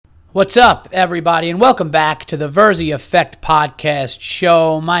What's up, everybody, and welcome back to the Verzi Effect Podcast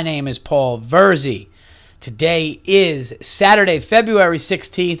Show. My name is Paul Verzi. Today is Saturday, February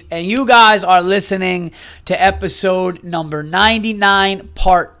 16th, and you guys are listening to episode number 99,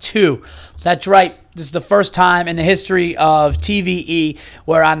 part 2. That's right. This is the first time in the history of TVE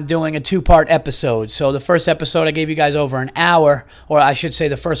where I'm doing a two-part episode. So the first episode, I gave you guys over an hour, or I should say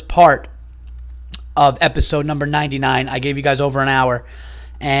the first part of episode number 99. I gave you guys over an hour.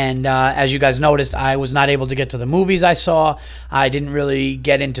 And as you guys noticed, I was not able to get to the movies I saw. I didn't really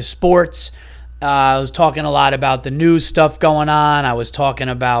get into sports. I was talking a lot about the news stuff going on. I was talking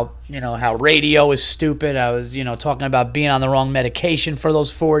about, how radio is stupid. I was, talking about being on the wrong medication for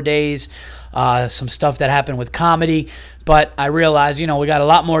those 4 days. Some stuff that happened with comedy. But I realized, we got a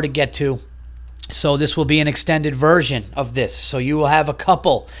lot more to get to. So this will be an extended version of this. So you will have a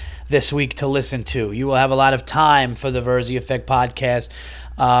couple this week to listen to. You will have a lot of time for the Verzi Effect podcast.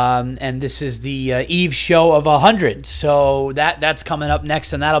 And this is the Eve show of 100. So that's coming up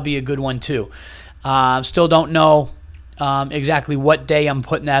next, and that'll be a good one too. Still don't know exactly what day I'm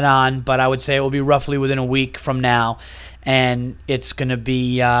putting that on, but I would say it will be roughly within a week from now, and it's going to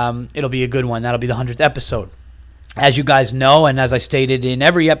be it'll be a good one. That'll be the 100th episode. As you guys know, and as I stated in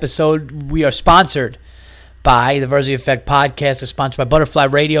every episode, we are sponsored by the Verzi Effect podcast. Is sponsored by Butterfly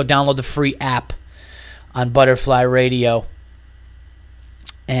Radio. Download the free app on Butterfly Radio.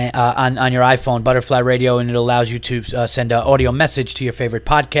 On your iPhone, Butterfly Radio, and it allows you to send an audio message to your favorite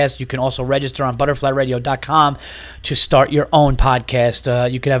podcast. You can also register on butterflyradio.com to start your own podcast.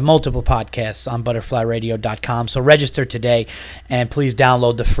 You can have multiple podcasts on butterflyradio.com. So register today, and please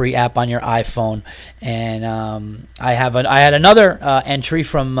download the free app on your iPhone. And I had another entry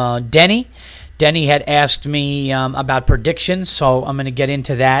from Denny. Denny had asked me about predictions, so I'm going to get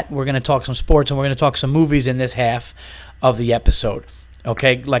into that. We're going to talk some sports, and we're going to talk some movies in this half of the episode.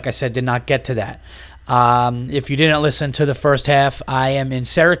 Okay, like I said, did not get to that. If you didn't listen to the first half, I am in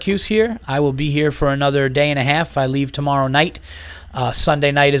Syracuse here. I will be here for another day and a half. I leave tomorrow night.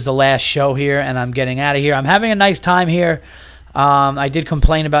 Sunday night is the last show here, and I'm getting out of here. I'm having a nice time here. I did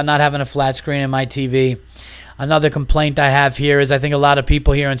complain about not having a flat screen in my TV. Another complaint I have here is I think a lot of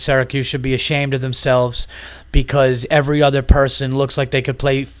people here in Syracuse should be ashamed of themselves because every other person looks like they could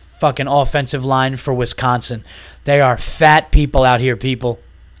play fucking offensive line for Wisconsin. They are fat people out here, people.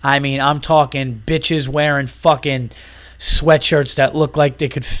 I mean, I'm talking bitches wearing fucking sweatshirts that look like they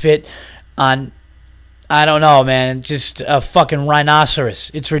could fit on, I don't know, man, just a fucking rhinoceros.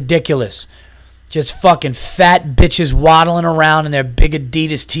 It's ridiculous. Just fucking fat bitches waddling around in their big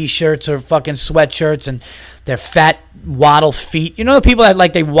Adidas t-shirts or fucking sweatshirts and their fat waddle feet. You know the people that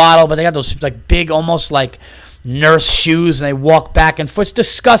like they waddle, but they got those like big, almost like nurse shoes, and they walk back and forth. It's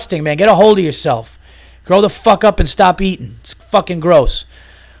disgusting, man. Get a hold of yourself. Grow the fuck up and stop eating. It's fucking gross.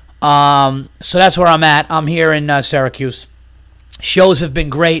 So that's where I'm at. I'm here in Syracuse. Shows have been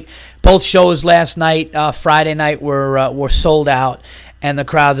great. Both shows last night, Friday night, were sold out, and the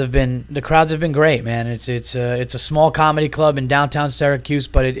crowds have been great, man. It's a small comedy club in downtown Syracuse,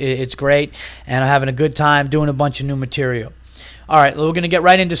 but it's great, and I'm having a good time doing a bunch of new material. All right, we're gonna get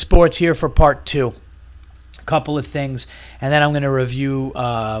right into sports here for part 2. Couple of things, and then I'm going to review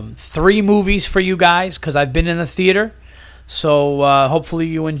 3 movies for you guys because I've been in the theater, so hopefully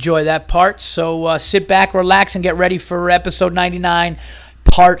you enjoy that part. So sit back, relax, and get ready for episode 99,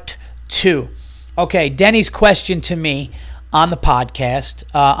 part 2. Okay, Denny's question to me on the podcast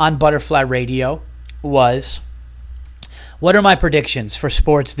on Butterfly Radio was, what are my predictions for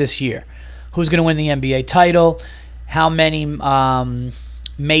sports this year? Who's going to win the NBA title? How many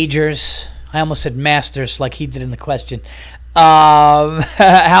majors? I almost said masters like he did in the question.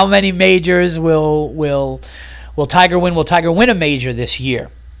 How many majors will Tiger win? Will Tiger win a major this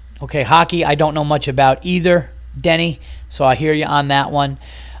year? Okay, hockey, I don't know much about either, Denny, so I hear you on that one.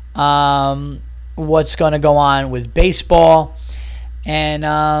 What's going to go on with baseball? And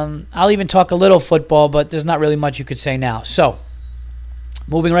I'll even talk a little football, but there's not really much you could say now. So,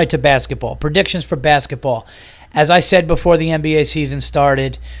 moving right to basketball. Predictions for basketball. As I said before the NBA season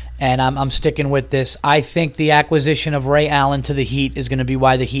started, and I'm sticking with this, I think the acquisition of Ray Allen to the Heat is going to be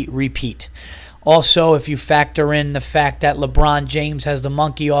why the Heat repeat. Also, if you factor in the fact that LeBron James has the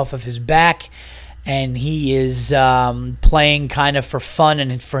monkey off of his back and he is playing kind of for fun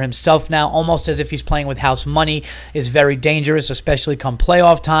and for himself now, almost as if he's playing with house money, is very dangerous, especially come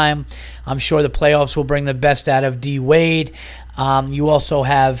playoff time. I'm sure the playoffs will bring the best out of D. Wade. You also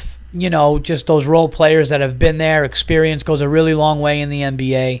have just those role players that have been there. Experience goes a really long way in the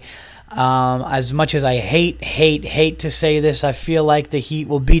NBA. As much as I hate to say this, I feel like the Heat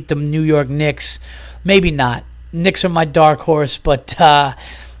will beat the New York Knicks. Maybe not. Knicks are my dark horse, but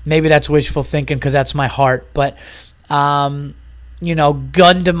Maybe that's wishful thinking because that's my heart. But, gun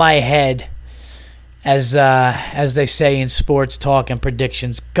to my head, as they say in sports talk and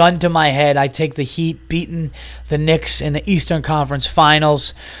predictions, gun to my head, I take the Heat beating the Knicks in the Eastern Conference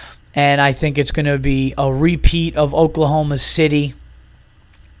Finals. And I think it's going to be a repeat of Oklahoma City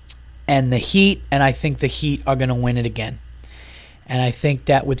and the Heat. And I think the Heat are going to win it again. And I think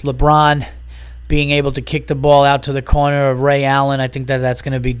that with LeBron being able to kick the ball out to the corner of Ray Allen, I think that that's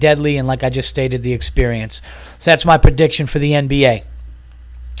going to be deadly. And like I just stated, the experience. So that's my prediction for the NBA.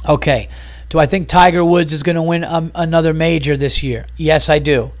 Okay. Do I think Tiger Woods is going to win another major this year? Yes, I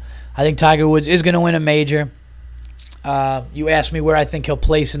do. I think Tiger Woods is going to win a major. You asked me where I think he'll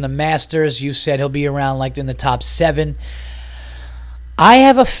place in the Masters. You said he'll be around like in the top 7. I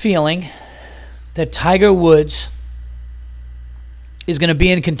have a feeling that Tiger Woods is going to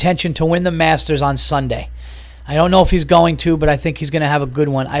be in contention to win the Masters on Sunday. I don't know if he's going to, but I think he's going to have a good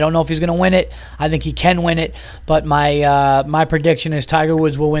one. I don't know if he's going to win it. I think he can win it, but my prediction is Tiger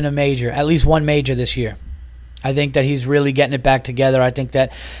Woods will win a major, at least one major this year. I think that he's really getting it back together. I think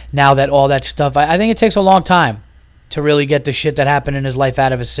that now that all that stuff, I think it takes a long time to really get the shit that happened in his life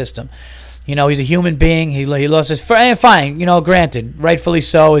out of his system. He's a human being. He lost his fine. Granted, rightfully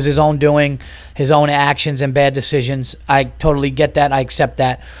so, is his own doing, his own actions and bad decisions. I totally get that. I accept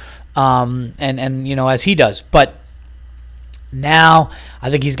that. And as he does. But now I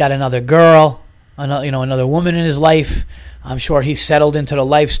think he's got another girl, another woman in his life. I'm sure he's settled into the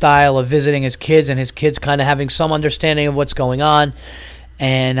lifestyle of visiting his kids, and his kids kind of having some understanding of what's going on.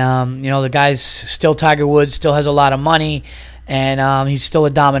 And, the guy's still Tiger Woods, still has a lot of money, and he's still a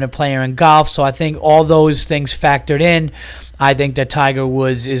dominant player in golf. So I think all those things factored in, I think that Tiger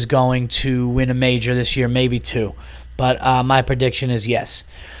Woods is going to win a major this year, maybe 2. But my prediction is yes.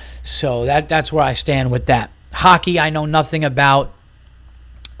 So that's where I stand with that. Hockey, I know nothing about.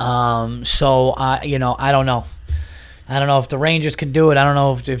 So I don't know. I don't know if the Rangers can do it. I don't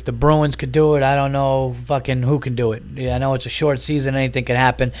know if the Bruins could do it. I don't know fucking who can do it. Yeah, I know it's a short season. Anything can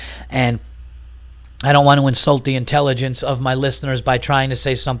happen. And I don't want to insult the intelligence of my listeners by trying to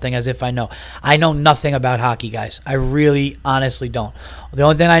say something as if I know. I know nothing about hockey, guys. I really, honestly don't. The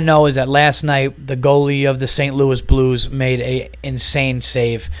only thing I know is that last night, the goalie of the St. Louis Blues made an insane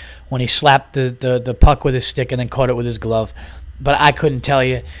save when he slapped the puck with his stick and then caught it with his glove. But I couldn't tell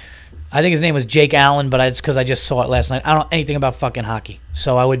you. I think his name was Jake Allen, but it's because I just saw it last night. I don't know anything about fucking hockey,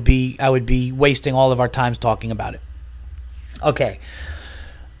 so I would be wasting all of our times talking about it. Okay,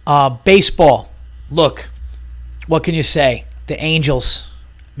 baseball. Look, what can you say? The Angels.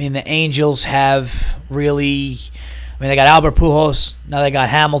 The Angels have really. They got Albert Pujols. Now they got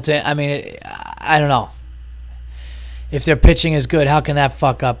Hamilton. I don't know. If their pitching is good, how can that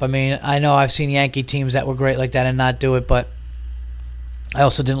fuck up? I know I've seen Yankee teams that were great like that and not do it, but I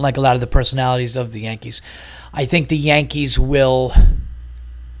also didn't like a lot of the personalities of the Yankees. I think the Yankees will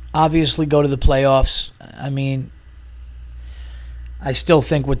obviously go to the playoffs. I still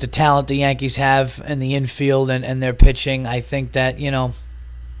think with the talent the Yankees have in the infield and their pitching, I think that,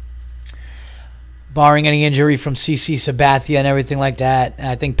 barring any injury from CC Sabathia and everything like that,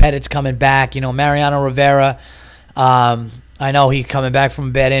 I think Pettit's coming back. Mariano Rivera, I know he's coming back from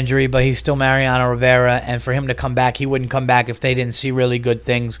a bad injury, but he's still Mariano Rivera, and for him to come back, he wouldn't come back if they didn't see really good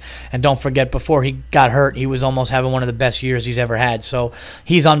things. And don't forget, before he got hurt, he was almost having one of the best years he's ever had. So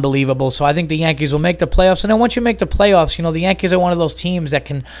he's unbelievable. So I think the Yankees will make the playoffs. And then once you make the playoffs, the Yankees are one of those teams that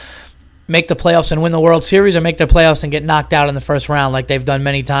can make the playoffs and win the World Series, or make the playoffs and get knocked out in the first round like they've done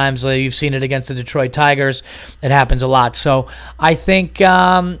many times. You've seen it against the Detroit Tigers. It happens a lot. So I think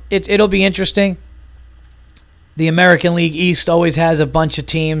it'll be interesting. The American League East always has a bunch of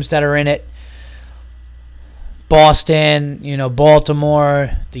teams that are in it. Boston,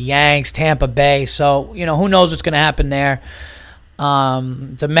 Baltimore, the Yanks, Tampa Bay. So, who knows what's going to happen there.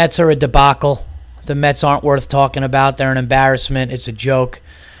 The Mets are a debacle. The Mets aren't worth talking about. They're an embarrassment. It's a joke.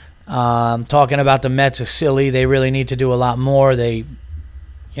 Talking about the Mets is silly. They really need to do a lot more. I'm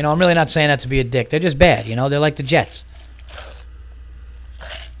really not saying that to be a dick. They're just bad. They're like the Jets.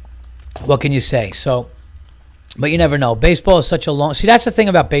 What can you say? But you never know. Baseball is such a long... See, that's the thing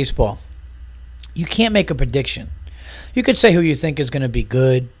about baseball. You can't make a prediction. You could say who you think is going to be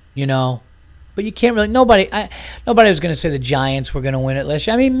good, but you can't really... Nobody was going to say the Giants were going to win it last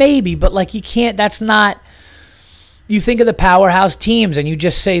year. Maybe, but you can't... That's not... You think of the powerhouse teams and you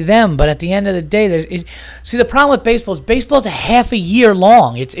just say them, but at the end of the day, see, the problem with baseball's a half a year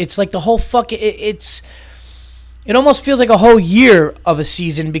long. It's like the whole fucking... It almost feels like a whole year of a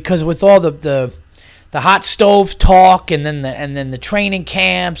season, because with all the hot stove talk, and then the training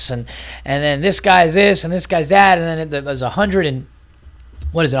camps, and then this guy's this and this guy's that, and then there's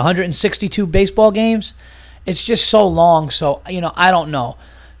what is it, 162 baseball games? It's just so long, so, I don't know.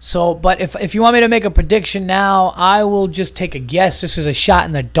 So, but if you want me to make a prediction now, I will just take a guess. This is a shot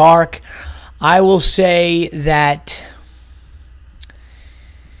in the dark. I will say that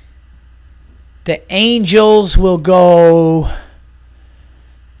the Angels will go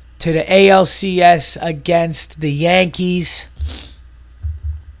to the ALCS against the Yankees.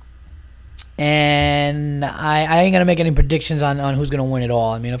 And I ain't going to make any predictions on who's going to win it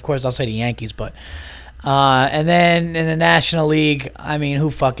all. I mean, of course, I'll say the Yankees, but... and then in the National League, I mean,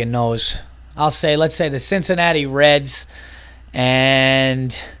 who fucking knows? Let's say the Cincinnati Reds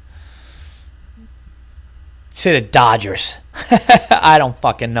and... say the Dodgers. I don't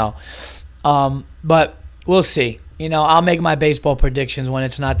fucking know. But we'll see. I'll make my baseball predictions when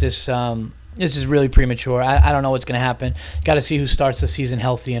it's not this... this is really premature. I don't know what's going to happen. Got to see who starts the season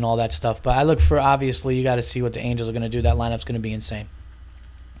healthy and all that stuff. But I look for, obviously, you got to see what the Angels are going to do. That lineup's going to be insane.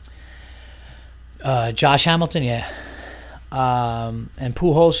 Josh Hamilton, yeah. And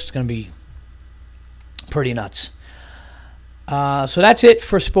Pujols is going to be pretty nuts. So that's it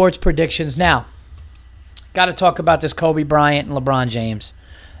for sports predictions. Now, got to talk about this Kobe Bryant and LeBron James.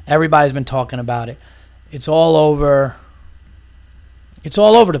 Everybody's been talking about it. It's all over. It's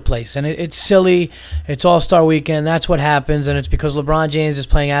all over the place, and it's silly. It's All-Star Weekend. That's what happens, and it's because LeBron James is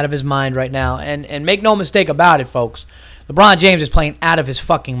playing out of his mind right now. And make no mistake about it, folks. LeBron James is playing out of his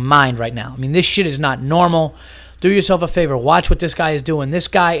fucking mind right now. I mean, this shit is not normal. Do yourself a favor. Watch what this guy is doing. This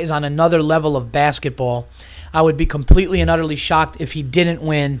guy is on another level of basketball. I would be completely and utterly shocked if he didn't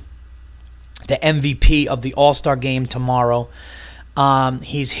win the MVP of the All-Star game tomorrow.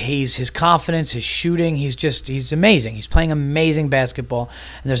 He's his confidence, his shooting, he's amazing. He's playing amazing basketball,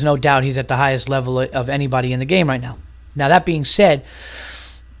 and there's no doubt he's at the highest level of anybody in the game right now. Now, that being said,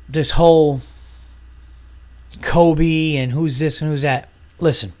 this whole Kobe and who's this and who's that,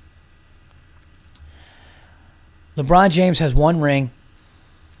 listen. LeBron James has one ring,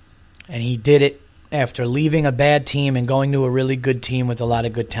 and he did it after leaving a bad team and going to a really good team with a lot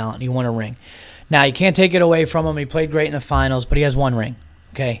of good talent. He won a ring. Now, you can't take it away from him. He played great in the finals, but he has one ring,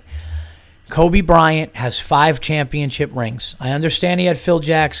 okay? Kobe Bryant has 5 championship rings. I understand he had Phil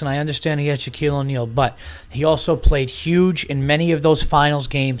Jackson. I understand he had Shaquille O'Neal, but he also played huge in many of those finals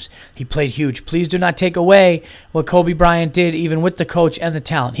games. He played huge. Please do not take away what Kobe Bryant did, even with the coach and the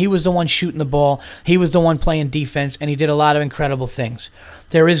talent. He was the one shooting the ball. He was the one playing defense, and he did a lot of incredible things.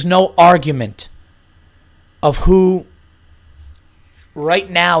 There is no argument of who... Right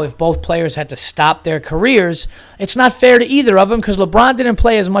now, if both players had to stop their careers, it's not fair to either of them because LeBron didn't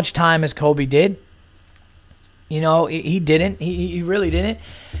play as much time as Kobe did. He didn't. He really didn't.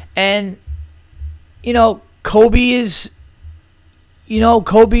 And, Kobe is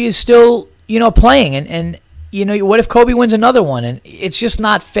still, playing. And what if Kobe wins another one? And it's just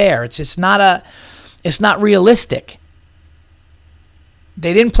not fair. It's not realistic.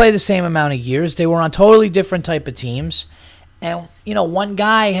 They didn't play the same amount of years. They were on totally different type of teams. And, one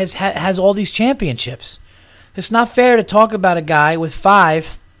guy has all these championships. It's not fair to talk about a guy with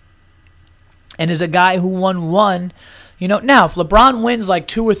 5 and is a guy who won 1. Now, if LeBron wins like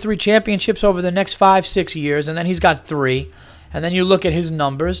 2 or 3 championships over the next 5-6 years, and then he's got 3, and then you look at his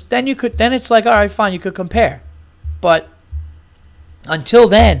numbers, then it's like, all right, fine, you could compare. But until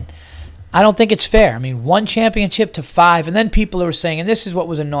then, I don't think it's fair. I mean, 1 championship to 5, and then people were saying, and this is what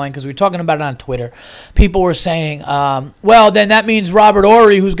was annoying because we were talking about it on Twitter. People were saying, well, then that means Robert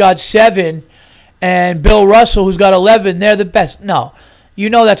Horry, who's got 7, and Bill Russell, who's got 11, they're the best. No,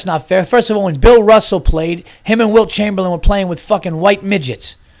 that's not fair. First of all, when Bill Russell played, him and Wilt Chamberlain were playing with fucking white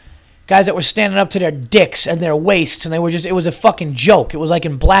midgets, guys that were standing up to their dicks and their waists, and it was a fucking joke. It was like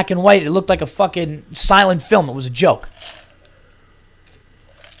in black and white. It looked like a fucking silent film. It was a joke.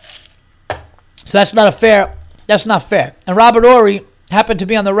 So that's not fair. And Robert Horry happened to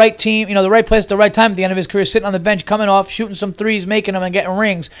be on the right team, the right place at the right time at the end of his career, sitting on the bench, coming off, shooting some threes, making them, and getting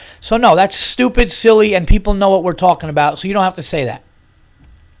rings. So no, that's stupid, silly, and people know what we're talking about, so you don't have to say that.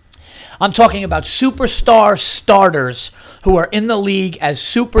 I'm talking about superstar starters who are in the league as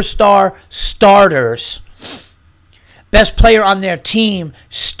superstar starters. Best player on their team,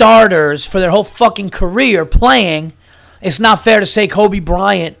 starters for their whole fucking career playing. It's not fair to say Kobe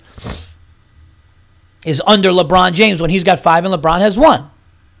Bryant is under LeBron James when he's got 5 and LeBron has 1.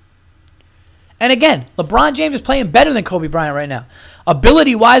 And again, LeBron James is playing better than Kobe Bryant right now.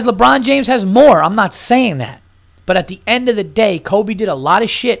 Ability-wise, LeBron James has more. I'm not saying that. But at the end of the day, Kobe did a lot of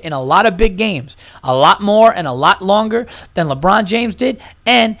shit in a lot of big games. A lot more and a lot longer than LeBron James did.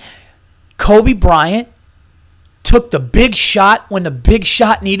 And Kobe Bryant took the big shot when the big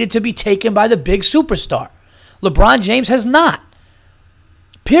shot needed to be taken by the big superstar. LeBron James has not.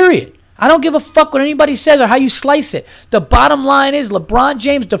 Period. I don't give a fuck what anybody says or how you slice it. The bottom line is LeBron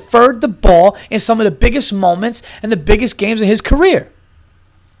James deferred the ball in some of the biggest moments and the biggest games in his career.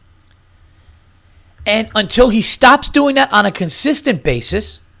 And until he stops doing that on a consistent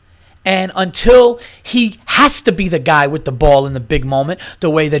basis, and until he has to be the guy with the ball in the big moment,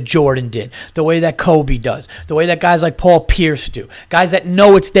 the way that Jordan did, the way that Kobe does, the way that guys like Paul Pierce do, guys that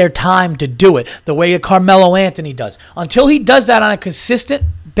know it's their time to do it, the way that Carmelo Anthony does. Until he does that on a consistent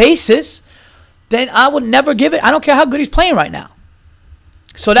basis, then I would never give it. I don't care how good he's playing right now.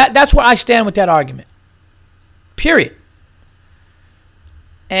 So that's where I stand with that argument. Period.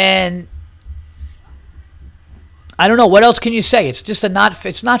 And I don't know, what else can you say? It's just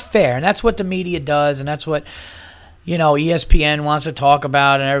it's not fair, and that's what the media does, and that's what, ESPN wants to talk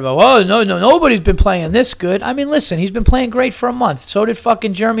about, and everybody, no, nobody's been playing this good. I mean, listen, he's been playing great for a month. So did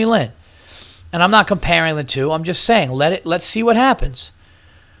fucking Jeremy Lin. And I'm not comparing the two. I'm just saying, let's see what happens.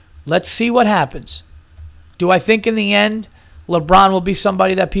 Let's see what happens. Do I think in the end LeBron will be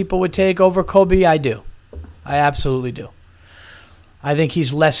somebody that people would take over Kobe? I do. I absolutely do. I think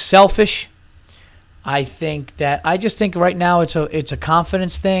he's less selfish. I just think right now it's a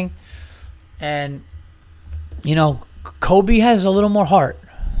confidence thing, and Kobe has a little more heart.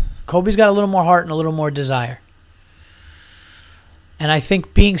 Kobe's got a little more heart and a little more desire, and I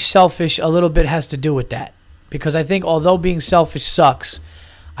think being selfish a little bit has to do with that, because I think although being selfish sucks,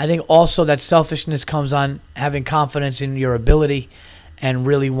 I think also that selfishness comes on having confidence in your ability and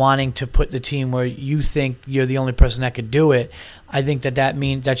really wanting to put the team where you think you're the only person that could do it. I think that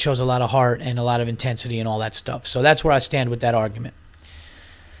means that shows a lot of heart and a lot of intensity and all that stuff. So that's where I stand with that argument.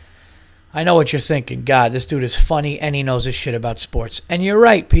 I know what you're thinking. God, this dude is funny and he knows his shit about sports. And you're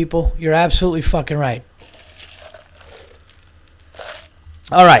right, people. You're absolutely fucking right.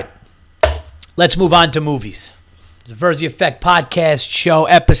 All right. Let's move on to movies. The Verzi Effect podcast show,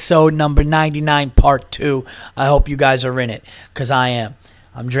 episode number 99, part 2. I hope you guys are in it, because I am.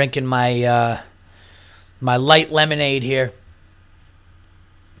 I'm drinking my my light lemonade here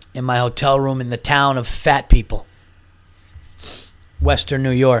in my hotel room in the town of fat people, Western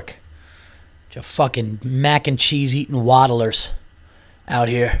New York. Just fucking mac and cheese eating waddlers out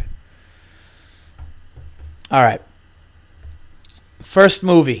here. All right. First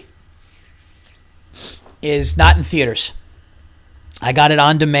movie is not in theaters. I got it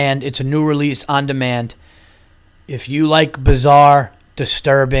on demand. It's a new release on demand. If you like bizarre,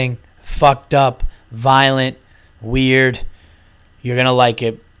 disturbing, fucked up, violent, weird, you're going to like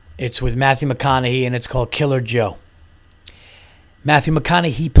it. It's with Matthew McConaughey, and it's called Killer Joe. Matthew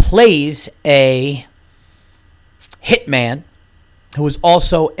McConaughey plays a hitman who is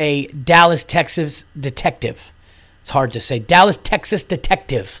also a Dallas, Texas detective. It's hard to say. Dallas, Texas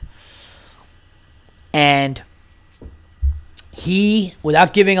detective. And he,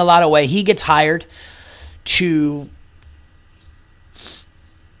 without giving a lot away, he gets hired to,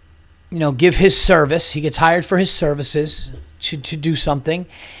 give his service. He gets hired for his services to do something.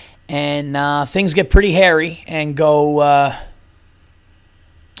 And things get pretty hairy and go off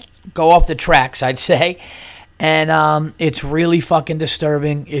the tracks, I'd say. And it's really fucking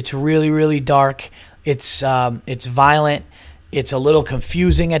disturbing. It's really, really dark. It's violent. It's a little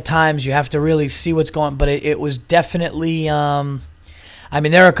confusing at times. You have to really see what's going on. But it was definitely, there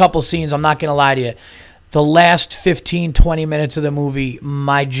are a couple scenes, I'm not going to lie to you. The last 15, 20 minutes of the movie,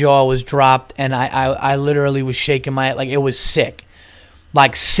 my jaw was dropped, and I literally was shaking my head. Like, it was sick.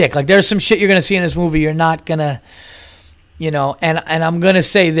 Like, sick. Like, there's some shit you're going to see in this movie you're not going to, and I'm going to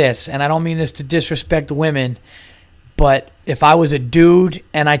say this, and I don't mean this to disrespect women, but if I was a dude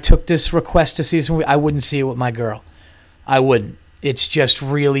and I took this request to see this movie, I wouldn't see it with my girl. I wouldn't. It's just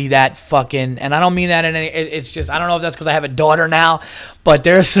really that fucking, and I don't mean that in any, it's just, I don't know if that's because I have a daughter now, but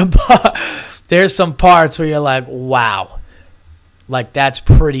there's some parts where you're like, wow. Like, that's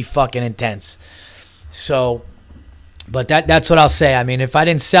pretty fucking intense. So, but that's what I'll say. I mean, if I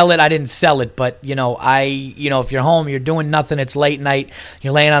didn't sell it, I didn't sell it. But, if you're home, you're doing nothing, it's late night,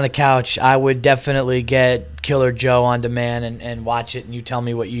 you're laying on the couch, I would definitely get Killer Joe on demand and watch it, and you tell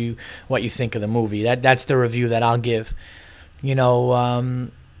me what you think of the movie. That's the review that I'll give.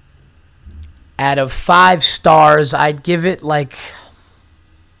 Out of 5 stars, I'd give it like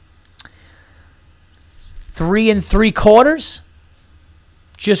 3 3/4,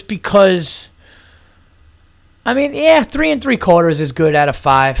 just because. 3 3/4 is good out of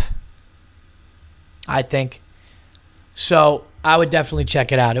 5, I think. So I would definitely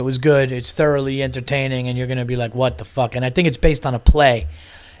check it out. It was good. It's thoroughly entertaining, and you're going to be like, what the fuck? And I think it's based on a play.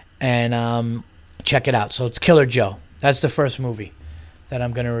 And check it out. So it's Killer Joe. That's the first movie that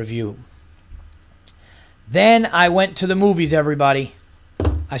I'm going to review. Then I went to the movies, everybody.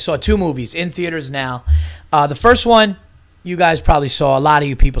 I saw 2 movies in theaters now. The first one, you guys probably saw. A lot of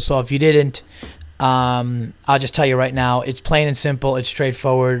you people saw. If you didn't, I'll just tell you right now. It's plain and simple. It's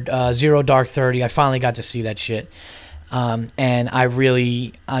straightforward. Zero Dark 30. I finally got to see that shit. And I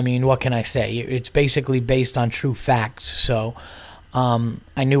mean, what can I say? It's basically based on true facts. So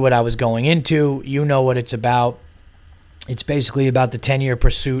I knew what I was going into. You know what it's about. It's basically about the 10-year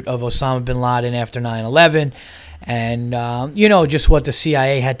pursuit of Osama bin Laden after 9/11. And, just what the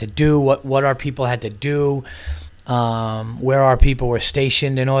CIA had to do, what our people had to do, where our people were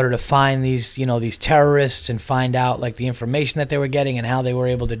stationed in order to find these terrorists and find out, like, the information that they were getting and how they were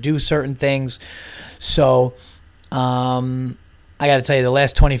able to do certain things. So I got to tell you, the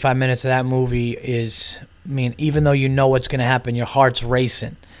last 25 minutes of that movie even though you know what's going to happen, your heart's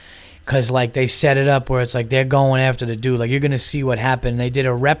racing. Because, like, they set it up where it's like they're going after the dude. Like, you're going to see what happened. They did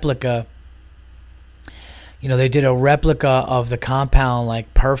a replica. They did a replica of the compound,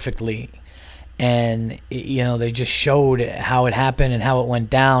 like, perfectly. And, they just showed how it happened and how it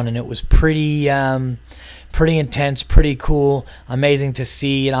went down. And it was pretty intense, pretty cool. Amazing to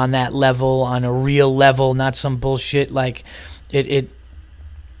see it on that level, on a real level, not some bullshit. Like, it.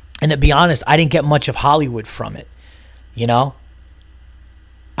 And to be honest, I didn't get much of Hollywood from it,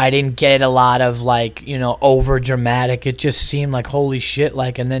 I didn't get a lot of, like, over dramatic. It just seemed like, holy shit.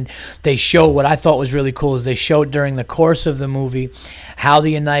 Like, and then they showed what I thought was really cool is they showed during the course of the movie how the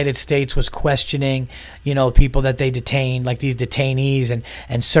United States was questioning, people that they detained, like these detainees,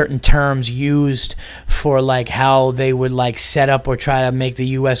 and certain terms used for, like, how they would, like, set up or try to make the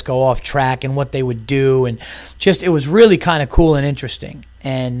U.S. go off track and what they would do. And just, it was really kind of cool and interesting.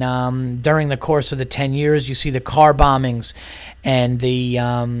 And during the course of the 10 years, you see the car bombings and the I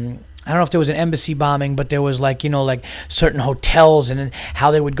don't know if there was an embassy bombing, but there was, like, like certain hotels and how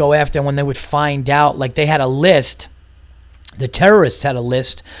they would go after. And when they would find out, like, they had a list. The terrorists had a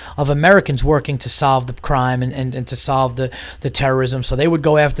list of Americans working to solve the crime and to solve the terrorism. So they would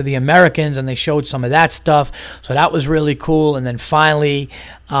go after the Americans, and they showed some of that stuff. So that was really cool. And then finally,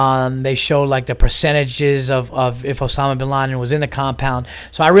 they showed, like, the percentages of if Osama bin Laden was in the compound.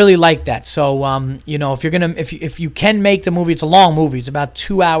 So I really liked that. So if you can make the movie, it's a long movie. It's about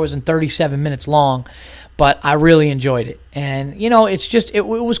 2 hours and 37 minutes long. But I really enjoyed it. And, it's just, it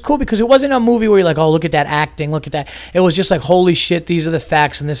was cool because it wasn't a movie where you're like, oh, look at that acting, look at that. It was just like, holy shit, these are the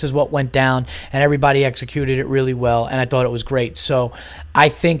facts and this is what went down. And everybody executed it really well. And I thought it was great. So I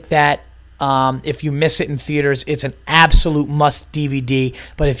think that if you miss it in theaters, it's an absolute must DVD.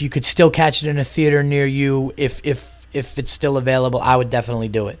 But if you could still catch it in a theater near you, if it's still available, I would definitely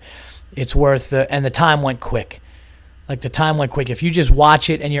do it. It's worth it. And the time went quick. Like, the time went quick. If you just watch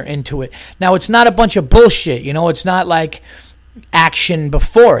it and you're into it. Now, it's not a bunch of bullshit, It's not like action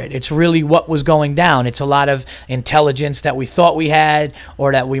before it. It's really what was going down. It's a lot of intelligence that we thought we had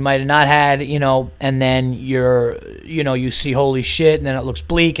or that we might have not had, and then you see holy shit, and then it looks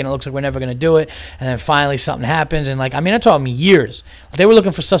bleak, and it looks like we're never going to do it, and then finally something happens, and, like, I'm talking years. They were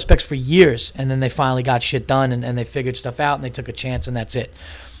looking for suspects for years, and then they finally got shit done, and they figured stuff out, and they took a chance, and that's it.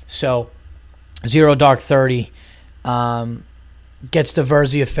 So, Zero Dark 30 gets the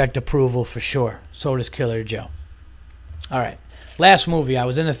Verzi Effect approval for sure. So does Killer Joe. All right. Last movie. I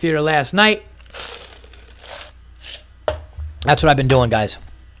was in the theater last night. That's what I've been doing, guys.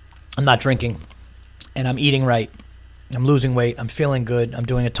 I'm not drinking, and I'm eating right. I'm losing weight. I'm feeling good. I'm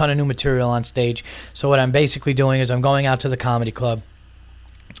doing a ton of new material on stage. So what I'm basically doing is I'm going out to the comedy club.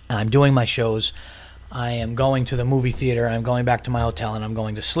 I'm doing my shows. I am going to the movie theater. I'm going back to my hotel, and I'm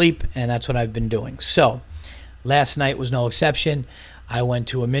going to sleep, and that's what I've been doing. So last night was no exception. I went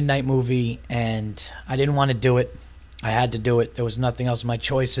to a midnight movie, and I didn't want to do it. I had to do it. There was nothing else. My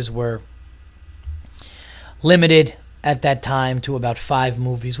choices were limited at that time to about 5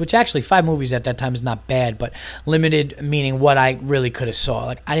 movies, which actually 5 movies at that time is not bad, but limited meaning what I really could have saw.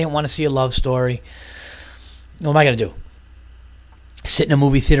 Like, I didn't want to see a love story. What am I going to do? Sit in a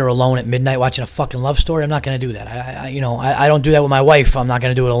movie theater alone at midnight watching a fucking love story? I'm not going to do that. I don't do that with my wife. I'm not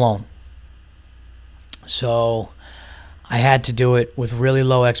going to do it alone. So I had to do it with really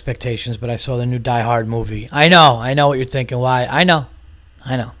low expectations, but I saw the new Die Hard movie. I know what you're thinking. Why? I know.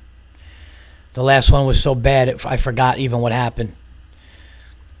 The last one was so bad, I forgot even what happened.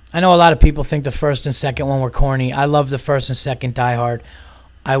 I know a lot of people think the first and second one were corny. I love the first and second Die Hard.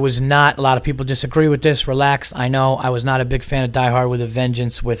 I was not. A lot of people disagree with this. Relax. I know. I was not a big fan of Die Hard with a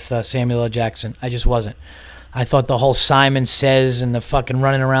Vengeance with Samuel L. Jackson. I just wasn't. I thought the whole Simon Says and the fucking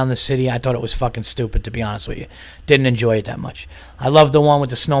running around the city, I thought it was fucking stupid, to be honest with you. Didn't enjoy it that much. I loved the one with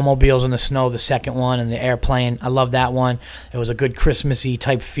the snowmobiles in the snow, the second one, and the airplane. I loved that one. It was a good Christmassy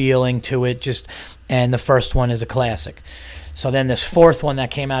type feeling to it, and the first one is a classic. So then this fourth one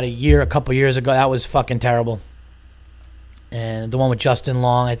that came out a couple years ago, that was fucking terrible. And the one with Justin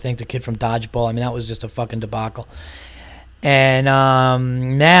Long, I think, the kid from Dodgeball, I mean, that was just a fucking debacle. And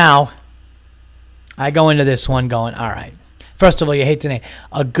now I go into this one going, all right. First of all, you hate the name.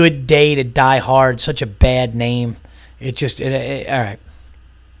 A Good Day to Die Hard, such a bad name. All right.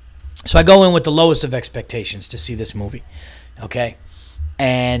 So I go in with the lowest of expectations to see this movie, okay?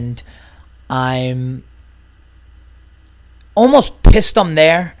 And I'm almost pissed I'm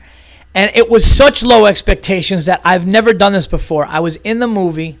there. And it was such low expectations that I've never done this before. I was in the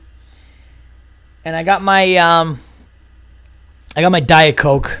movie, and I got my Diet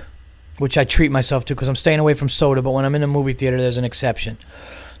Coke, which I treat myself to because I'm staying away from soda, but when I'm in the movie theater, there's an exception.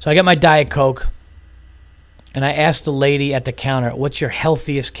 So I get my Diet Coke, and I asked the lady at the counter, what's your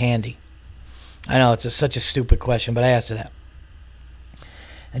healthiest candy? I know, it's such a stupid question, but I asked her that.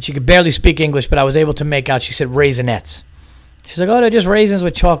 And she could barely speak English, but I was able to make out, she said Raisinets. She's like, oh, they're just raisins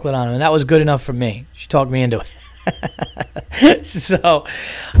with chocolate on them. And that was good enough for me. She talked me into it. So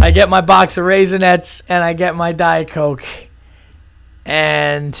I get my box of Raisinets, and I get my Diet Coke.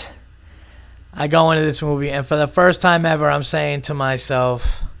 And I go into this movie, and for the first time ever, I'm saying to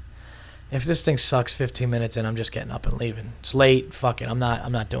myself, if this thing sucks 15 minutes in, I'm just getting up and leaving. It's late. Fuck it. I'm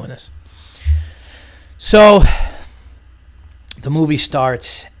not doing this. So the movie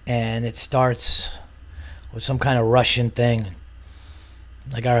starts, and it starts with some kind of Russian thing.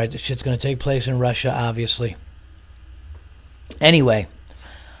 Like, all right, this shit's going to take place in Russia, obviously. Anyway,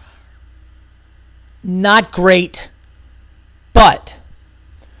 not great, but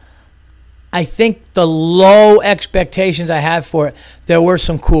I think the low expectations I had for it, there were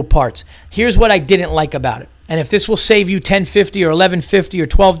some cool parts. Here's what I didn't like about it. And if this will save you $10.50 or $11.50 or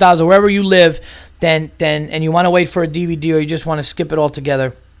 $12 or wherever you live, then and you want to wait for a DVD or you just want to skip it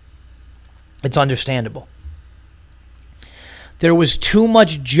altogether, it's understandable. There was too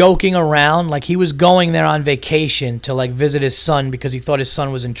much joking around. Like, he was going there on vacation to, like, visit his son because he thought his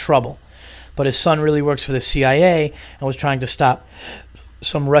son was in trouble. But his son really works for the CIA and was trying to stop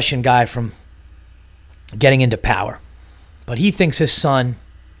some Russian guy from getting into power. But he thinks his son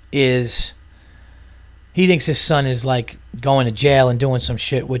is like going to jail and doing some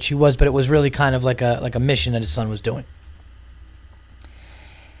shit, which he was, but it was really kind of like a mission that his son was doing.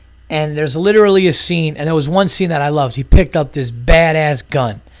 And there's literally a scene, and there was one scene that I loved. He picked up this badass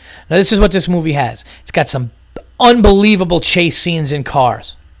gun. Now, this is what this movie has. It's got some unbelievable chase scenes in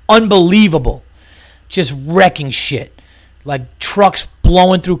cars. Unbelievable. Just wrecking shit. Like trucks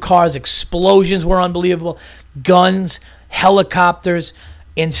blowing through cars. Explosions were unbelievable. Guns, helicopters,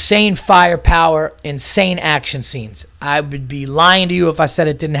 insane firepower, insane action scenes. I would be lying to you if I said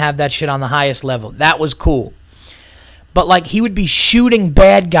it didn't have that shit on the highest level. That was cool. But, like, he would be shooting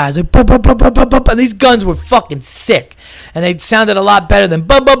bad guys. Like, bup, bup, bup, bup, bup, bup, and these guns were fucking sick. And they sounded a lot better than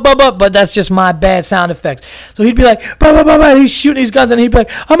bup, bup, bup, bup, but that's just my bad sound effects. So he'd be like, bup, bup, bup, bup, and he's shooting these guns, and he'd be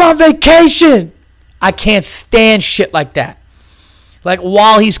like, I'm on vacation. I can't stand shit like that. Like,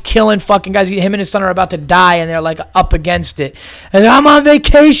 while he's killing fucking guys, him and his son are about to die, and they're, like, up against it. And I'm on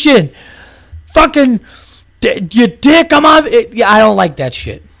vacation. Fucking, you dick, I'm on. Yeah, I don't like that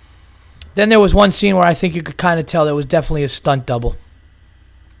shit. Then there was one scene where I think you could kind of tell there was definitely a stunt double.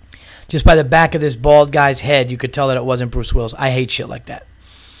 Just by the back of this bald guy's head, you could tell that it wasn't Bruce Willis. I hate shit like that.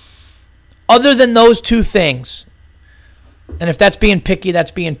 Other than those two things, and if that's being picky,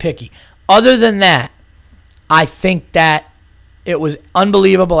 that's being picky. Other than that, I think that it was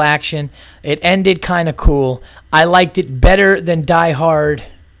unbelievable action. It ended kind of cool. I liked it better than Die Hard.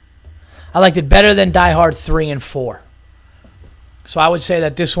 I liked it better than Die Hard 3 and 4. So I would say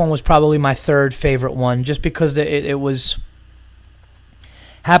that this one was probably my third favorite one, just because it was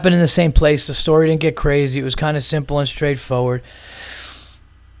happened in the same place. The story didn't get crazy. It was kind of simple and straightforward.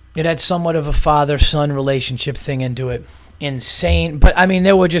 It had somewhat of a father-son relationship thing into it. Insane. But, I mean,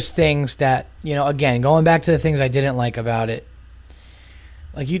 there were just things that, you know, again, going back to the things I didn't like about it.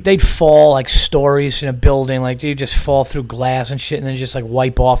 Like, they'd fall, like, stories in a building. Like, they'd just fall through glass and shit and then just, like,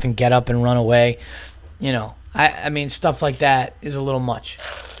 wipe off and get up and run away. You know. I mean, stuff like that is a little much.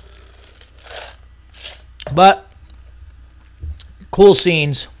 But, cool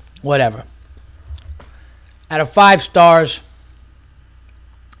scenes, whatever. Out of 5 stars,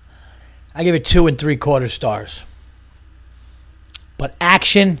 I give it 2 3/4 stars. But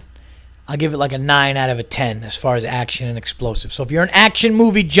action, I'll give it like a 9 out of a 10 as far as action and explosive. So if you're an action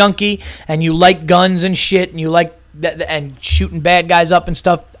movie junkie and you like guns and shit and you like and shooting bad guys up and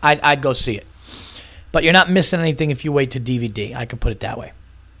stuff, I'd go see it. But you're not missing anything if you wait to DVD. I can put it that way.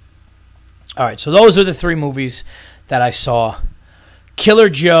 All right, so those are the 3 movies that I saw. Killer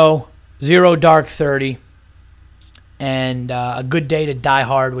Joe, Zero Dark 30, and A Good Day to Die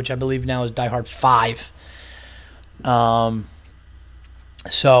Hard, which I believe now is Die Hard 5.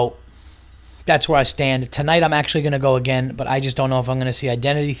 So that's where I stand. Tonight I'm actually going to go again, but I just don't know if I'm going to see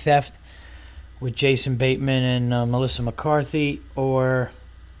Identity Theft with Jason Bateman and Melissa McCarthy, or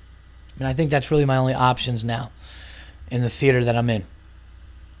I think that's really my only options now in the theater that I'm in.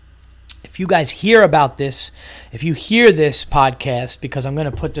 If you guys hear about this, if you hear this podcast, because I'm going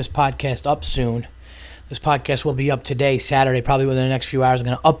to put this podcast up soon. This podcast will be up today, Saturday, probably within the next few hours. I'm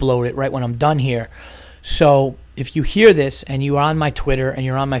going to upload it right when I'm done here. So if you hear this and you are on my Twitter and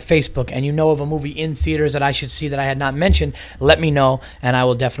you're on my Facebook and you know of a movie in theaters that I should see that I had not mentioned, let me know, and I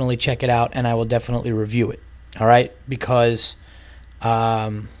will definitely check it out and I will definitely review it. All right? Because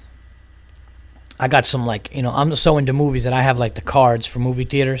I got some, I'm so into movies that I have, the cards for movie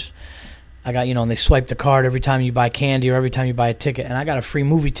theaters. I got, and they swipe the card every time you buy candy or every time you buy a ticket, and I got a free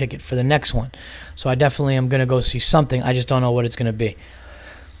movie ticket for the next one. So I definitely am going to go see something. I just don't know what it's going to be.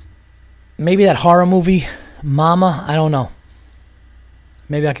 Maybe that horror movie, Mama, I don't know.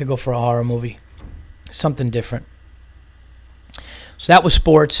 Maybe I could go for a horror movie. Something different. So that was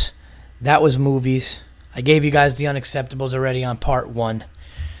sports. That was movies. I gave you guys the unacceptables already on part 1.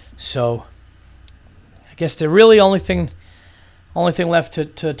 So I guess the really only thing left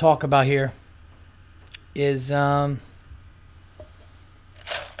to talk about here is hold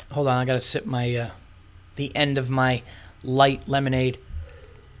on, I gotta sip my the end of my light lemonade.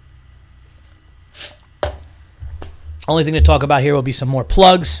 Only thing to talk about here will be some more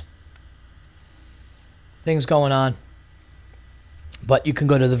plugs, things going on. But you can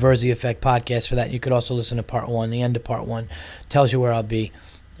go to the Verzi Effect podcast for that. You could also listen to part 1. The end of part 1 tells you where I'll be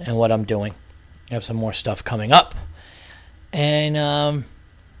and what I'm doing. I have some more stuff coming up. And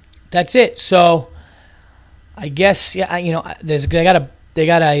that's it. So I guess, they got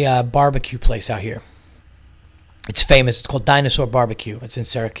a barbecue place out here. It's famous. It's called Dinosaur Barbecue. It's in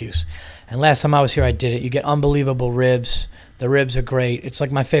Syracuse. And last time I was here, I did it. You get unbelievable ribs. The ribs are great. It's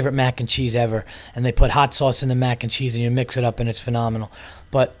like my favorite mac and cheese ever. And they put hot sauce in the mac and cheese, and you mix it up, and it's phenomenal.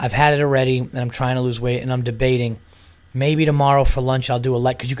 But I've had it already, and I'm trying to lose weight, and I'm debating. Maybe tomorrow for lunch I'll do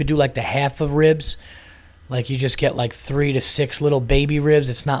because you could do the half of ribs. You just get 3 to 6 little baby ribs.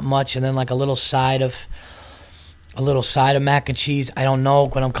 It's not much. And then a little side of mac and cheese. I don't know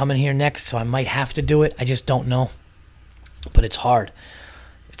when I'm coming here next, so I might have to do it. I just don't know. But it's hard.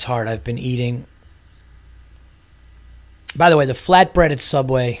 It's hard. I've been eating. By the way, the flatbread at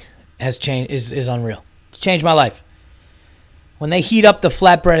Subway has changed. Is unreal. It's changed my life. When they heat up the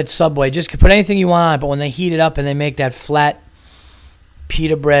flatbread at Subway, just put anything you want on it, but when they heat it up and they make that flat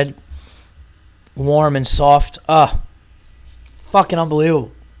pita bread warm and soft, fucking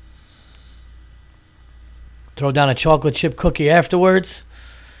unbelievable. Throw down a chocolate chip cookie afterwards.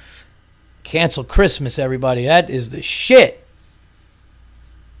 Cancel Christmas, everybody. That is the shit.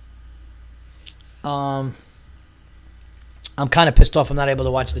 I'm kind of pissed off I'm not able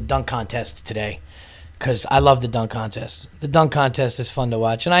to watch the dunk contest today, because I love the dunk contest. The dunk contest is fun to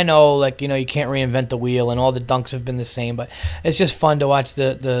watch. And I know, you can't reinvent the wheel, and all the dunks have been the same, but it's just fun to watch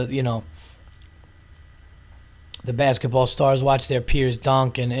the basketball stars watch their peers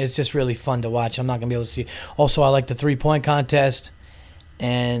dunk, and it's just really fun to watch. I'm not going to be able to see. Also, I like the three-point contest,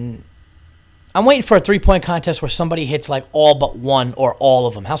 and I'm waiting for a three-point contest where somebody hits all but one or all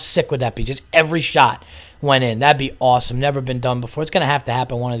of them. How sick would that be? Just every shot went in. That'd be awesome. Never been done before. It's going to have to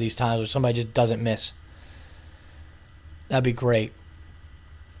happen one of these times where somebody just doesn't miss. That'd be great.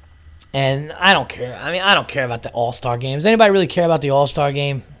 And I don't care. I don't care about the All-Star game. Does anybody really care about the All-Star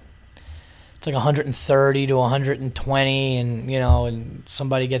game? It's 130 to 120, and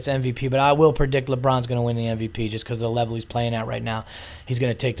somebody gets MVP. But I will predict LeBron's going to win the MVP just because of the level he's playing at right now. He's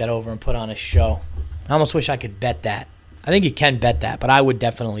going to take that over and put on a show. I almost wish I could bet that. I think you can bet that, but I would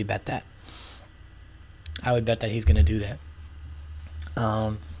definitely bet that. I would bet that he's going to do that.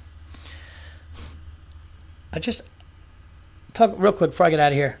 I just talk real quick before I get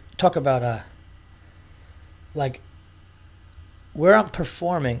out of here. Talk about where I'm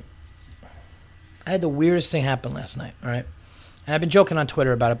performing. I had the weirdest thing happen last night, all right? And I've been joking on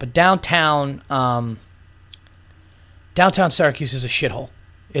Twitter about it, but downtown Syracuse is a shithole.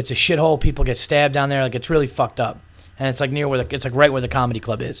 It's a shithole. People get stabbed down there. It's really fucked up. And it's near where it's right where the comedy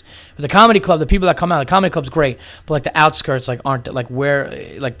club is. But the comedy club, the people that come out, the comedy club's great, but the outskirts aren't where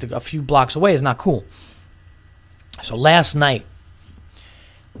a few blocks away is not cool. So last night,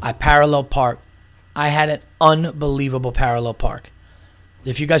 I parallel parked. I had an unbelievable parallel park.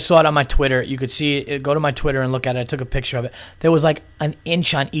 If you guys saw it on my Twitter, you could see it. Go to my Twitter and look at it. I took a picture of it. There was like an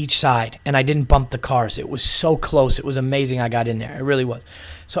inch on each side, and I didn't bump the cars. It was so close. It was amazing I got in there. It really was.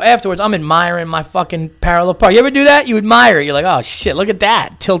 So afterwards, I'm admiring my fucking parallel park. You ever do that? You admire it. You're like, oh, shit, look at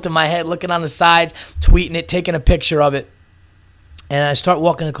that. Tilting my head, looking on the sides, tweeting it, taking a picture of it. And I start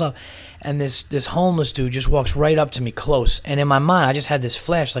walking the club, and this homeless dude just walks right up to me close. And in my mind, I just had this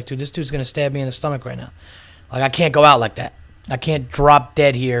flash, like, dude, this dude's going to stab me in the stomach right now. Like, I can't go out like that. I can't drop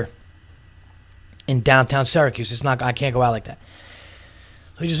dead here in downtown Syracuse. It's not. I can't go out like that.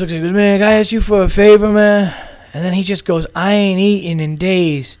 So he just looks at me and goes, man, can I ask you for a favor, man? And then he just goes, I ain't eaten in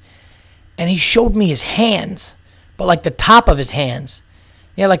days. And he showed me his hands, but like the top of his hands.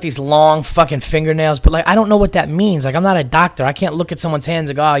 He had like these long fucking fingernails, but like I don't know what that means. Like I'm not a doctor. I can't look at someone's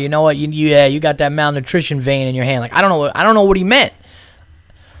hands and go, oh, you know what? You got that malnutrition vein in your hand. Like I don't know what he meant.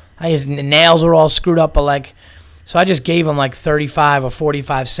 His nails are all screwed up, but like. So I just gave him like 35 or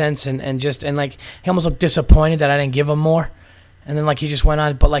 45 cents and like he almost looked disappointed that I didn't give him more. And then like he just went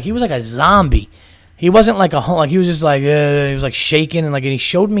on, but like he was like a zombie. He wasn't like he was just like, he was like shaking and he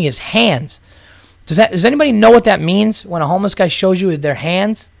showed me his hands. Does anybody know what that means when a homeless guy shows you their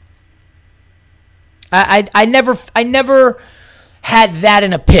hands? I never had that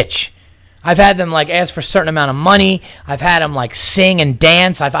in a pitch. I've had them like ask for a certain amount of money. I've had them like sing and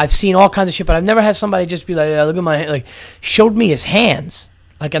dance. I've seen all kinds of shit, but I've never had somebody just be like, yeah, look at my hand. Like showed me his hands,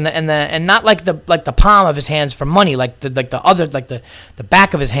 like and not like the palm of his hands for money, like the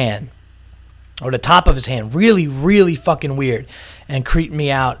back of his hand or the top of his hand. Really, really fucking weird and creeped me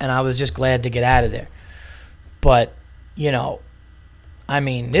out. And I was just glad to get out of there. But I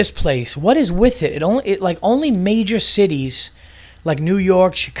mean, this place, what is with it? Only major cities. Like New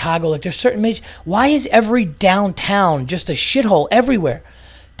York, Chicago, like there's certain major. Why is every downtown just a shithole everywhere?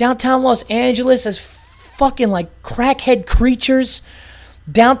 Downtown Los Angeles is fucking like crackhead creatures.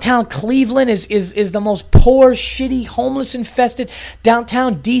 Downtown Cleveland is the most poor, shitty, homeless infested.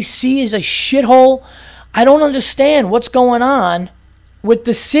 Downtown DC is a shithole. I don't understand what's going on with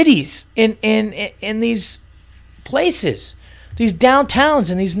the cities in these places, these downtowns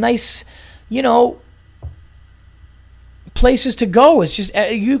and these nice, places to go. It's just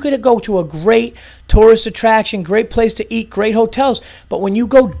you could go to a great tourist attraction, great place to eat, great hotels, but when you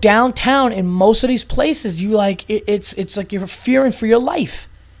go downtown in most of these places, you like it's like you're fearing for your life.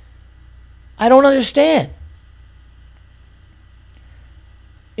 I don't understand.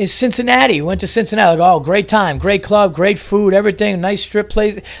 Is Cincinnati? Went to Cincinnati. Like, oh, great time, great club, great food, everything, nice strip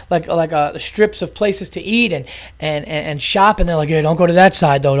place, like strips of places to eat and shop. And they're like, hey, don't go to that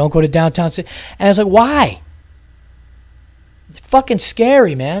side though. Don't go to downtown. And it's like, why? It's fucking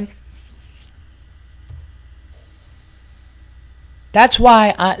scary, man. That's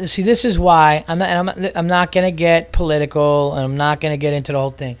why this is why I'm not gonna get political and I'm not gonna get into the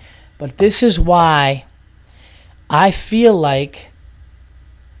whole thing, but this is why I feel like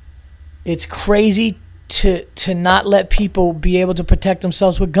it's crazy to not let people be able to protect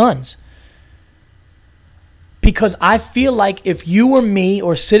themselves with guns. Because I feel like if you or me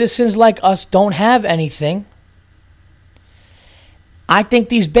or citizens like us don't have anything, I think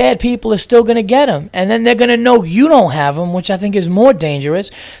these bad people are still going to get them. And then they're going to know you don't have them, which I think is more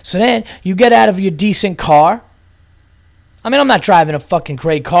dangerous. So then you get out of your decent car. I mean, I'm not driving a fucking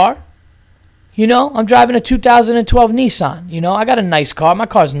great car. I'm driving a 2012 Nissan. I got a nice car. My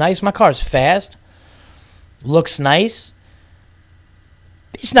car's nice. My car's fast. Looks nice.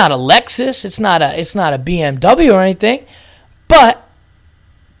 It's not a Lexus. It's not a BMW or anything. But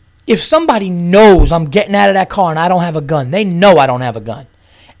if somebody knows I'm getting out of that car and I don't have a gun, they know I don't have a gun,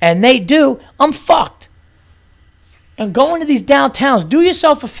 and they do, I'm fucked. And going to these downtowns, do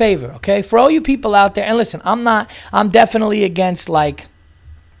yourself a favor, okay? For all you people out there, and listen, I'm definitely against I'm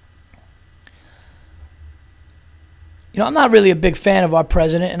not really a big fan of our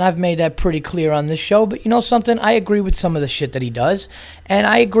president, and I've made that pretty clear on this show, but something, I agree with some of the shit that he does, and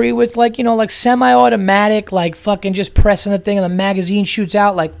I agree with like semi-automatic, like fucking just pressing the thing and the magazine shoots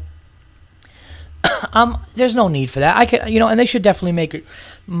out, like, there's no need for that. And they should definitely make it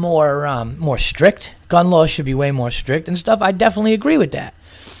more strict. Gun laws should be way more strict and stuff. I definitely agree with that.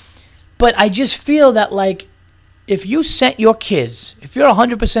 But I just feel that, like, if you sent your kids, if you're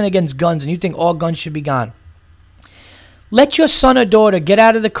 100% against guns and you think all guns should be gone, let your son or daughter get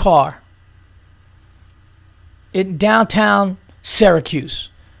out of the car in downtown Syracuse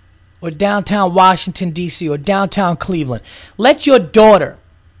or downtown Washington, D.C., or downtown Cleveland. Let your daughter,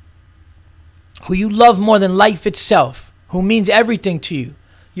 who you love more than life itself, who means everything to you,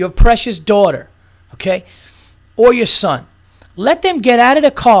 your precious daughter, okay, or your son, let them get out of the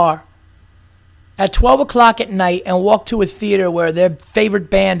car at 12 o'clock at night and walk to a theater where their favorite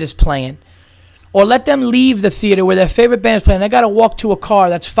band is playing, or let them leave the theater where their favorite band is playing. They got to walk to a car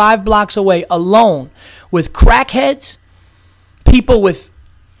that's 5 blocks away alone with crackheads, people with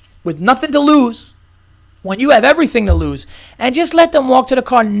nothing to lose when you have everything to lose, and just let them walk to the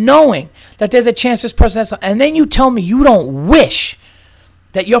car knowing that there's a chance this person has, and then you tell me you don't wish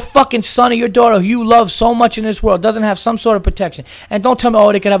that your fucking son or your daughter who you love so much in this world doesn't have some sort of protection. And don't tell me, oh,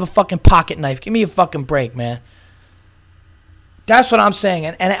 they could have a fucking pocket knife. Give me a fucking break, man. That's what I'm saying.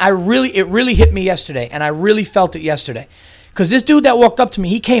 And it really hit me yesterday. And I really felt it yesterday. Because this dude that walked up to me,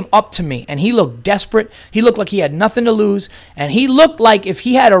 he came up to me and he looked desperate. He looked like he had nothing to lose. And he looked like if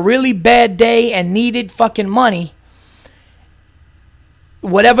he had a really bad day and needed fucking money,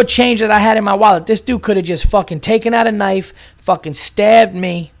 whatever change that I had in my wallet, this dude could have just fucking taken out a knife, fucking stabbed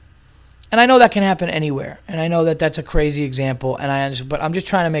me. And I know that can happen anywhere. And I know that that's a crazy example. And I understand, but I'm just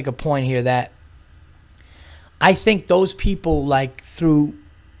trying to make a point here that I think those people, like, through,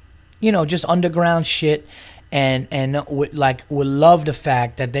 just underground shit and would love the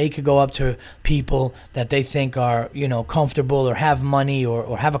fact that they could go up to people that they think are, comfortable or have money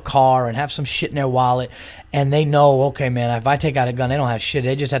or have a car and have some shit in their wallet, and they know, okay, man, if I take out a gun, they don't have shit.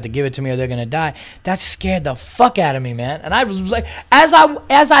 They just have to give it to me or they're gonna die. That scared the fuck out of me, man. And I was like, as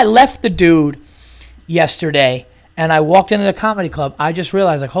I left the dude yesterday and I walked into the comedy club, I just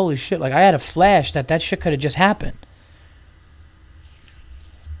realized, like, holy shit, like, I had a flash that shit could have just happened.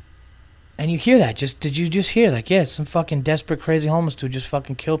 And you hear that. Did you just hear, like, yeah, some fucking desperate, crazy homeless dude just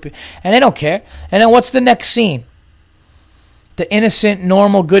fucking killed people. And they don't care. And then what's the next scene? The innocent,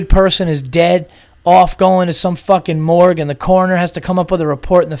 normal, good person is dead, off going to some fucking morgue, and the coroner has to come up with a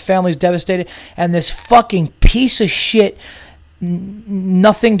report, and the family's devastated. And this fucking piece of shit,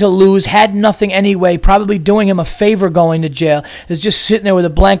 nothing to lose, had nothing anyway, probably doing him a favor going to jail, is just sitting there with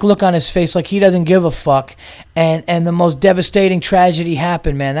a blank look on his face like he doesn't give a fuck, and the most devastating tragedy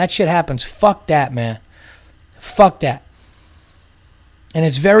happened, man. That shit happens. Fuck that, man. Fuck that. And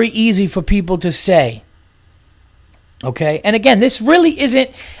it's very easy for people to say, okay? And again, this really isn't,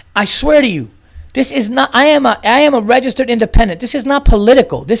 I swear to you, this is not, I am a registered independent. This is not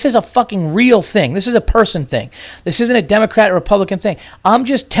political. This is a fucking real thing. This is a person thing. This isn't a Democrat or Republican thing. I'm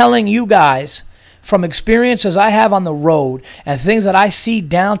just telling you guys from experiences I have on the road and things that I see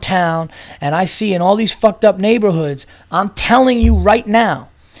downtown and I see in all these fucked up neighborhoods. I'm telling you right now,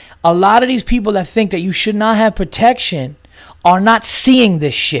 a lot of these people that think that you should not have protection are not seeing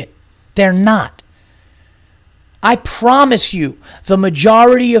this shit. They're not. I promise you, the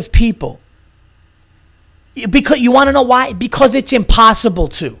majority of people, because you want to know why? Because it's impossible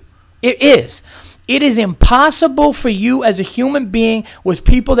to. It is. It is impossible for you as a human being with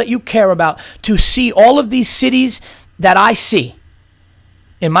people that you care about to see all of these cities that I see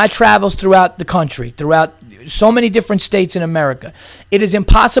in my travels throughout the country, throughout so many different states in America. It is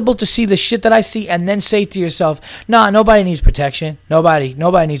impossible to see the shit that I see and then say to yourself, nah, nobody needs protection. Nobody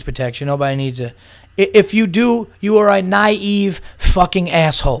needs protection. Nobody needs a... If you do, you are a naive fucking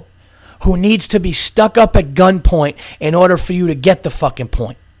asshole who needs to be stuck up at gunpoint in order for you to get the fucking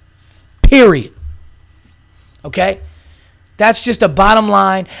point. Period. Okay? That's just a bottom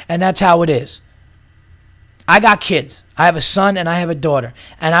line, and that's how it is. I got kids. I have a son and I have a daughter,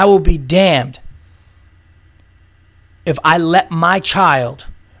 and I will be damned if I let my child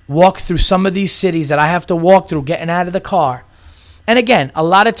walk through some of these cities that I have to walk through getting out of the car. And again, a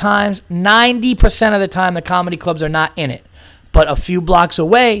lot of times, 90% of the time, the comedy clubs are not in it. But a few blocks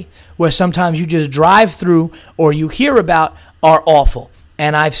away, where sometimes you just drive through or you hear about, are awful.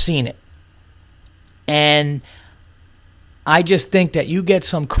 And I've seen it. And I just think that you get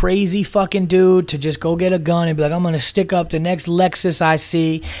some crazy fucking dude to just go get a gun and be like, I'm going to stick up the next Lexus I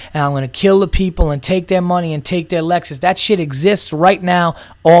see, and I'm going to kill the people and take their money and take their Lexus. That shit exists right now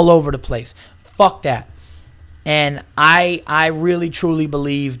all over the place. Fuck that. And I really, truly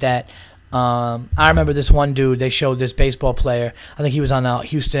believe that... I remember this one dude, they showed this baseball player, I think he was on the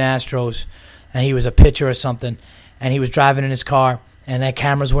Houston Astros, and he was a pitcher or something, and he was driving in his car, and their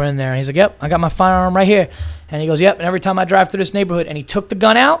cameras were in there, and he's like, yep, I got my firearm right here, and he goes, yep, and every time I drive through this neighborhood, and he took the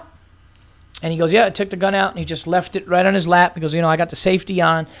gun out, and he goes, yeah, I took the gun out, and he just left it right on his lap, because, I got the safety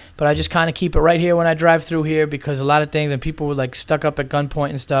on, but I just kind of keep it right here when I drive through here, because a lot of things, and people were, like, stuck up at gunpoint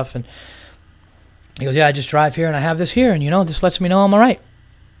and stuff, and he goes, yeah, I just drive here, and I have this here, and, this lets me know I'm all right.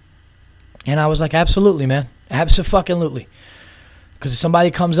 And I was like, absolutely, man. Abso-fucking-lutely. Because if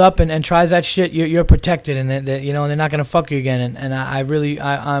somebody comes up and tries that shit, you're protected, and and they're not gonna fuck you again. And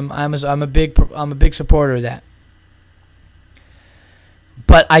I'm a big supporter of that.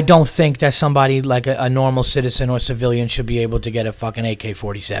 But I don't think that somebody like a normal citizen or civilian should be able to get a fucking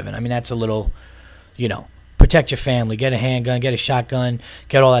AK-47. I mean, that's a little protect your family, get a handgun, get a shotgun,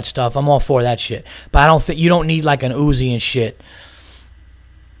 get all that stuff. I'm all for that shit. But I don't think you don't need like an Uzi and shit.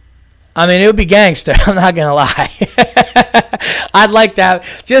 I mean, it would be gangster. I'm not going to lie. I'd like that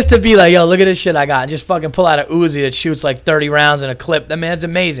just to be like, yo, look at this shit I got. And just fucking pull out an Uzi that shoots like 30 rounds in a clip. That man's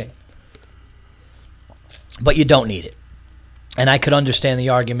amazing. But you don't need it. And I could understand the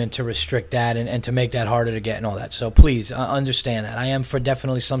argument to restrict that and to make that harder to get and all that. So please understand that. I am for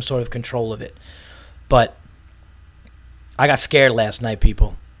definitely some sort of control of it. But I got scared last night,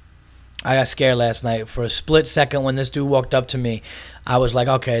 people. I got scared last night. For a split second when this dude walked up to me, I was like,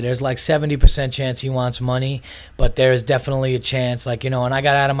 okay, there's like 70% chance he wants money, but there's definitely a chance, like, and I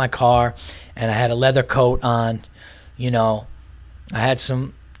got out of my car and I had a leather coat on, I had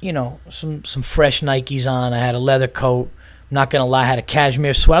some fresh Nikes on. I had a leather coat. I'm not going to lie, I had a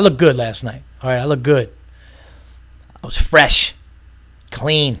cashmere sweater. I looked good last night. All right, I looked good. I was fresh,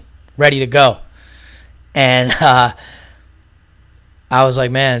 clean, ready to go. And I was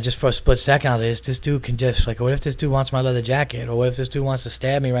like, man, just for a split second, I was like, this dude can just, like, what if this dude wants my leather jacket? Or what if this dude wants to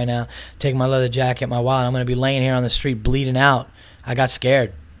stab me right now, take my leather jacket, my wallet, I'm going to be laying here on the street bleeding out. I got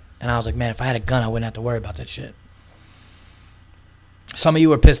scared. And I was like, man, if I had a gun, I wouldn't have to worry about that shit. Some of you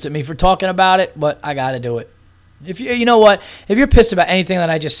were pissed at me for talking about it, but I got to do it. You know what? If you're pissed about anything that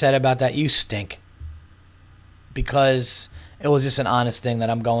I just said about that, you stink. Because it was just an honest thing that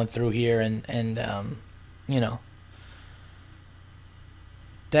I'm going through here, and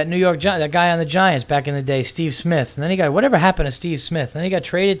that New York Giant, that guy on the Giants back in the day, Steve Smith, and then whatever happened to Steve Smith? And then he got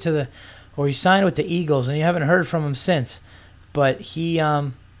traded or he signed with the Eagles, and you haven't heard from him since. But he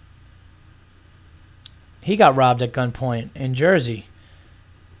got robbed at gunpoint in Jersey.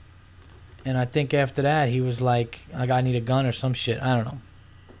 And I think after that, he was like, I need a gun or some shit. I don't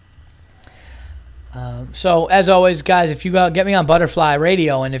know. So, as always, guys, if you get me on Butterfly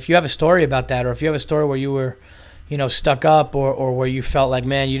Radio, and if you have a story about that, or if you have a story where you were, stuck up, or where you felt like,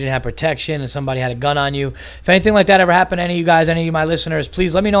 man, you didn't have protection and somebody had a gun on you. If anything like that ever happened to any of you guys, any of my listeners,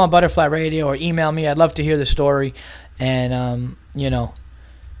 please let me know on Butterfly Radio or email me. I'd love to hear the story. And,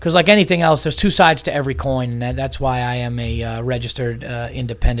 because like anything else, there's two sides to every coin, and that's why I am a registered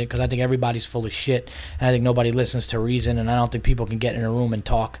independent, because I think everybody's full of shit, and I think nobody listens to reason, and I don't think people can get in a room and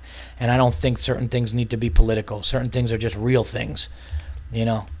talk, and I don't think certain things need to be political. Certain things are just real things, You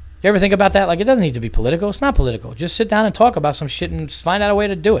ever think about that? Like, it doesn't need to be political. It's not political. Just sit down and talk about some shit and find out a way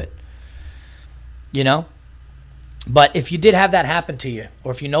to do it, But if you did have that happen to you,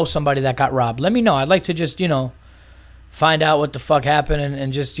 or if you know somebody that got robbed, let me know. I'd like to just, find out what the fuck happened,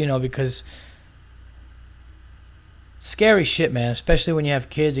 and just, because scary shit, man, especially when you have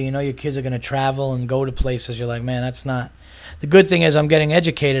kids and your kids are going to travel and go to places. You're like, man, that's not. The good thing is I'm getting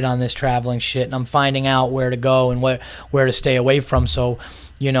educated on this traveling shit, and I'm finding out where to go and where to stay away from. So,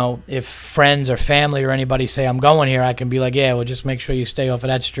 if friends or family or anybody say I'm going here, I can be like, yeah, well, just make sure you stay off of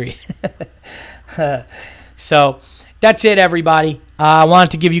that street. So that's it, everybody. I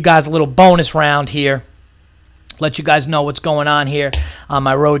wanted to give you guys a little bonus round here. Let you guys know what's going on here on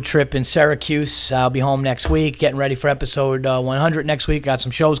my road trip in Syracuse. I'll be home next week, getting ready for episode 100 next week. Got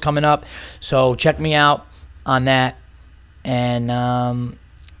some shows coming up, so check me out on that. And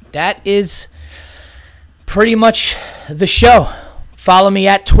that is pretty much the show. Follow me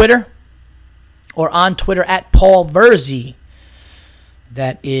at Twitter, or on Twitter at Paul Virzi.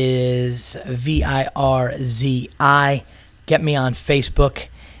 That is Virzi. Get me on Facebook,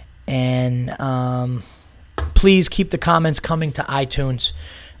 and please keep the comments coming to iTunes.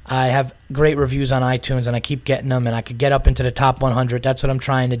 I have great reviews on iTunes, and I keep getting them, and I could get up into the top 100. That's what I'm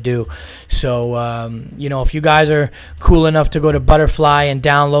trying to do. So, if you guys are cool enough to go to Butterfly and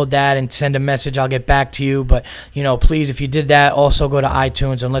download that and send a message, I'll get back to you. But, please, if you did that, also go to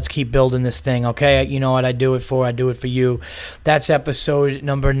iTunes, and let's keep building this thing, okay? You know what I do it for. I do it for you. That's episode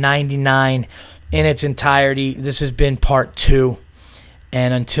number 99 in its entirety. This has been part 2.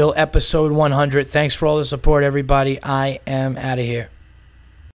 And until episode 100, thanks for all the support, everybody. I am out of here.